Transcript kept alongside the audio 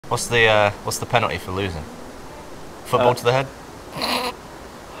What's the penalty for losing? Football to the head? I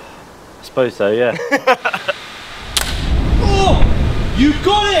suppose so, yeah. Oh! You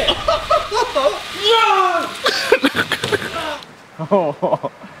got it!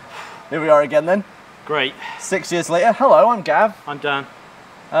 Here we are again then. Great. 6 years later. Hello, I'm Gav. I'm Dan.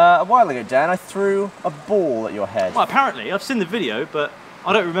 A while ago, Dan, I threw a ball at your head. Well, apparently, I've seen the video, but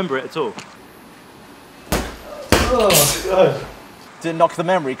I don't remember it at all. Oh, God. Did it knock the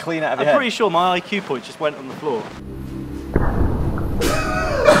memory clean out of your head? I'm pretty sure my IQ point just went on the floor.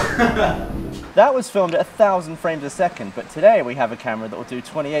 That was filmed at 1,000 frames a second, but today we have a camera that will do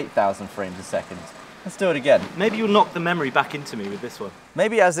 28,000 frames a second. Let's do it again. Maybe you'll knock the memory back into me with this one.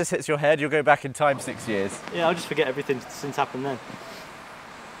 Maybe as this hits your head, you'll go back in time 6 years. Yeah, I'll just forget everything since happened then.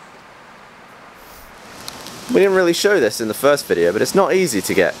 We didn't really show this in the first video, but it's not easy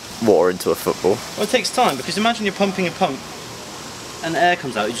to get water into a football. Well, it takes time, because imagine you're pumping a pump and air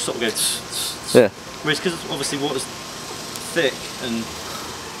comes out, you just sort of go Yeah. Whereas, because obviously water's thick and...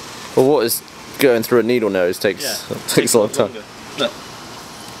 Well, water's going through a needle nose takes a long time. Longer. Look.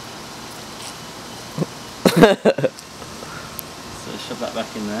 So shove that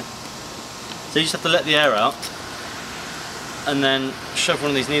back in there. So you just have to let the air out and then shove one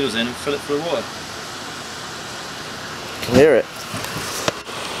of these needles in and fill it full of water. I can hear it.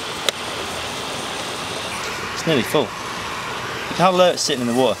 It's nearly full. Look how low it's sitting in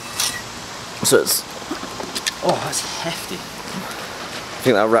the water. So it's... Oh, that's hefty. I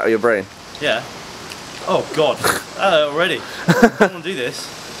think that'll rattle your brain. Yeah. Oh God. Already. I don't want to do this.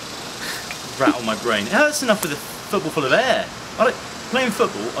 Rattle my brain. It hurts enough with a football full of air. Playing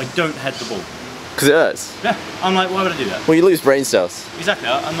football, I don't head the ball. Because it hurts? Yeah. I'm like, why would I do that? Well, you lose brain cells. Exactly.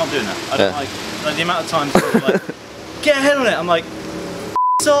 I'm not doing that. I don't like the amount of times people are like, get a head on it. I'm like,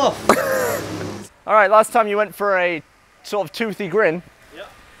 it's off. All right, last time you went for a sort of toothy grin. Yep.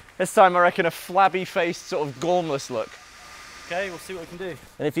 This time I reckon a flabby-faced sort of gormless look. Okay, we'll see what we can do.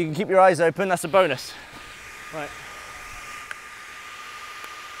 And if you can keep your eyes open, that's a bonus. Right.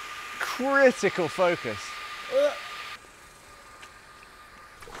 Critical focus.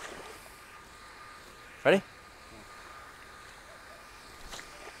 Ready?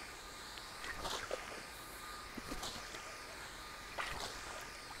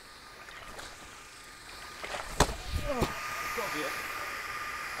 Gotta be it.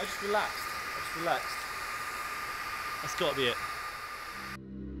 I just relaxed. That's gotta be it.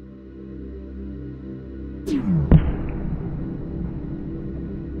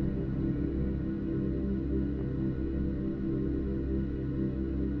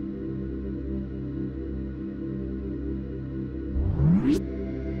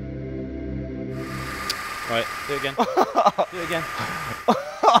 Right, do it again. Do it again.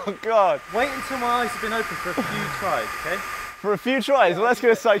 Oh God. Wait until my eyes have been open for a few tries, okay? For a few tries, well, that's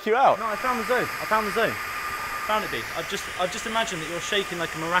going to psych you out. No, I found the zone. Found it, B. I've just imagined that you're shaking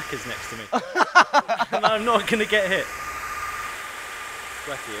like a maracas next to me. And I'm not going to get hit.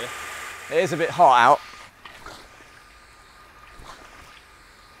 Sweaty here. It is a bit hot out.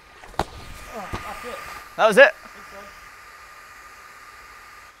 Oh, that's it. That was it? I think so.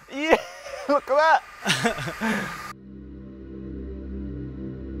 Yeah, look at that.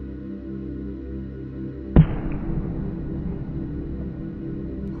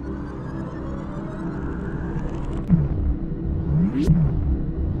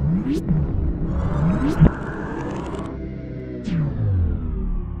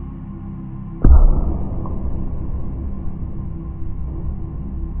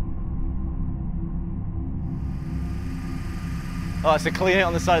 Oh, it's a clean hit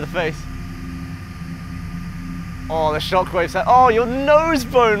on the side of the face. Oh, the shockwaves. Oh, your nose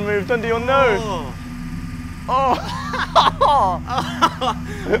bone moved under your nose. Oh.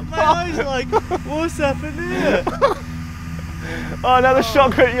 My eyes like, what's happened here? Oh, now the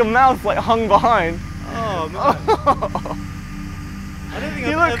shockwave at your mouth like hung behind. Oh man. I don't think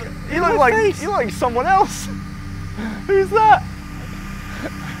You look like someone else. Who's that?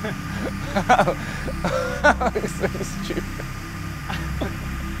 That looks so stupid.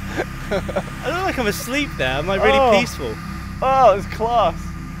 I look like I'm asleep there. I'm like really peaceful. Oh, it's class.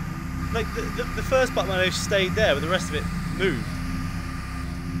 Like the first part of my nose stayed there, but the rest of it moved.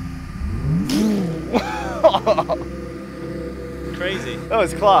 Crazy. Oh,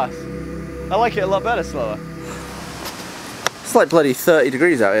 it's class. I like it a lot better slower. It's like bloody 30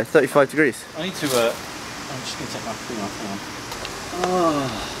 degrees out here, 35 degrees. I need to, I'm just going to take my thing off, hang on. Oh.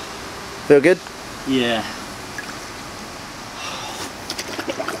 Feel good? Yeah.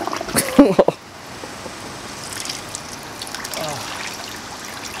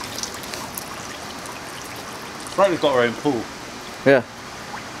 It's like we've got our own pool. Yeah.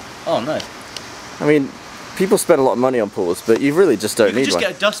 Oh no. I mean, people spend a lot of money on pools, but you really just don't You need could just one.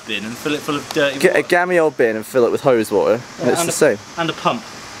 get a dustbin and fill it full of dirty Get a water. gammy old bin and fill it with hose water, and it's the same. And a pump.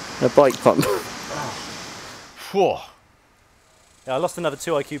 A bike pump. Whew. Yeah, I lost another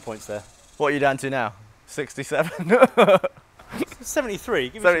 2 IQ points there. What are you down to now? 67? 73.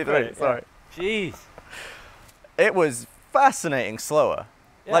 Give me some 73, credit. sorry. Yeah. Jeez. It was fascinating slower.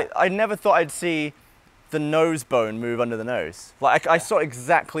 Yeah. Like, I never thought I'd see the nose bone move under the nose. Like, I saw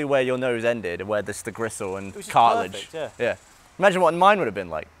exactly where your nose ended, where the gristle and was just cartilage. perfect, Yeah. Imagine what mine would have been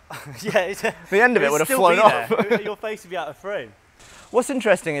like. Yeah, The end of it would have flown off. Your face would be out of frame. What's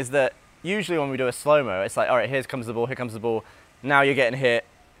interesting is that usually when we do a slow-mo, it's like, all right, here comes the ball, now you're getting hit,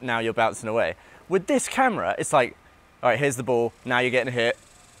 now you're bouncing away. With this camera, it's like, all right, here's the ball, now you're getting hit,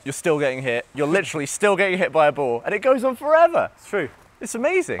 you're still getting hit, you're literally still getting hit by a ball, and it goes on forever. It's true. It's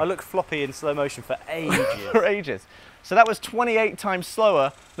amazing. I look floppy in slow motion for ages. For ages. So that was 28 times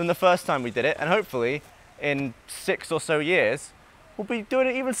slower than the first time we did it, and hopefully in 6 or so years, we'll be doing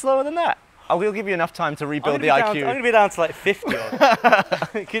it even slower than that. We'll give you enough time to rebuild the IQ. I'm going to be down to like 50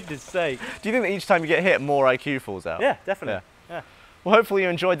 on. Goodness sake. Do you think that each time you get hit, more IQ falls out? Yeah, definitely. Yeah. Well, hopefully you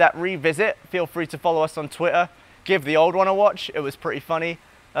enjoyed that revisit. Feel free to follow us on Twitter. Give the old one a watch. It was pretty funny.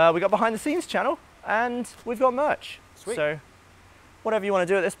 We got behind the scenes channel, and we've got merch. Sweet. So whatever you want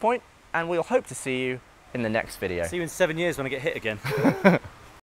to do at this point, and we'll hope to see you in the next video. See you in 7 years when I get hit again.